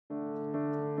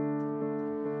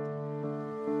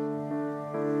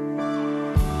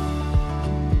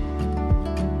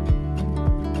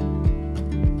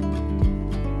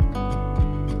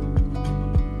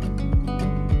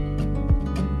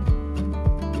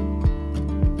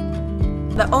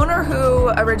The owner who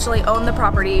originally owned the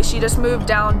property, she just moved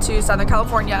down to Southern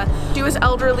California. She was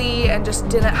elderly and just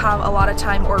didn't have a lot of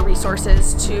time or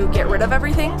resources to get rid of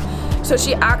everything. So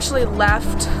she actually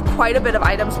left quite a bit of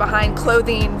items behind: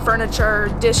 clothing, furniture,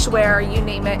 dishware, you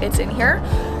name it, it's in here.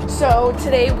 So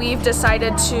today we've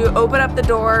decided to open up the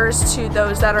doors to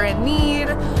those that are in need,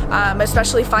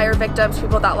 especially fire victims,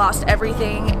 people that lost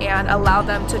everything, and allow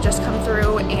them to just come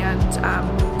through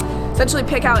and essentially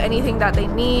pick out anything that they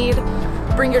need,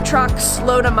 bring your trucks,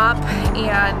 load them up,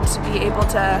 and be able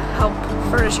to help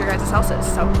furnish your guys' houses.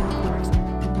 So.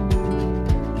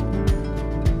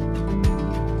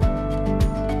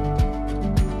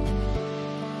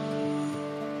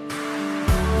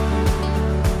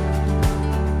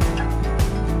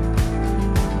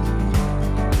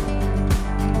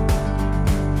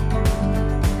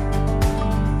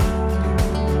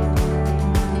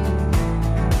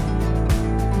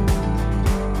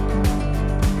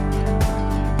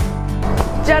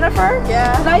 Jennifer?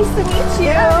 Yeah. Nice to meet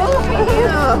you. Yeah, nice to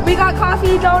meet you. We got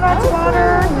coffee, donuts,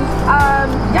 water.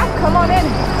 Yeah, come on in.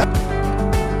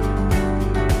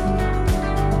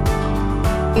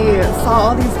 I saw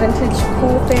all these vintage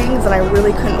cool things and I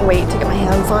really couldn't wait to get my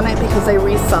hands on it because they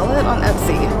resell it on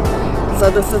Etsy. So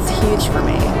this is huge for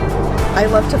me. I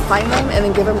love to find them and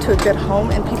then give them to a good home,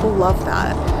 and people love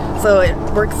that. So it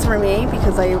works for me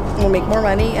because I will make more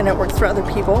money, and it works for other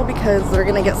people because they're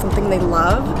gonna get something they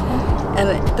love. And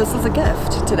this is a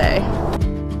gift today.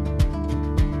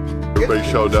 Everybody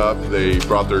showed up, they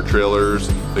brought their trailers,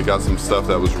 they got some stuff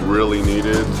that was really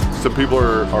needed. Some people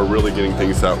are really getting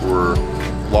things that were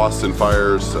lost in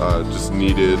fires, just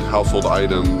needed household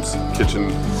items,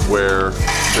 kitchenware,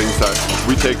 things that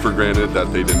we take for granted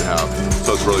that they didn't have.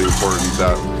 So it's really important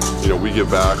that, you know, we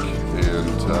give back and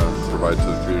provide to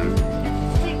the community.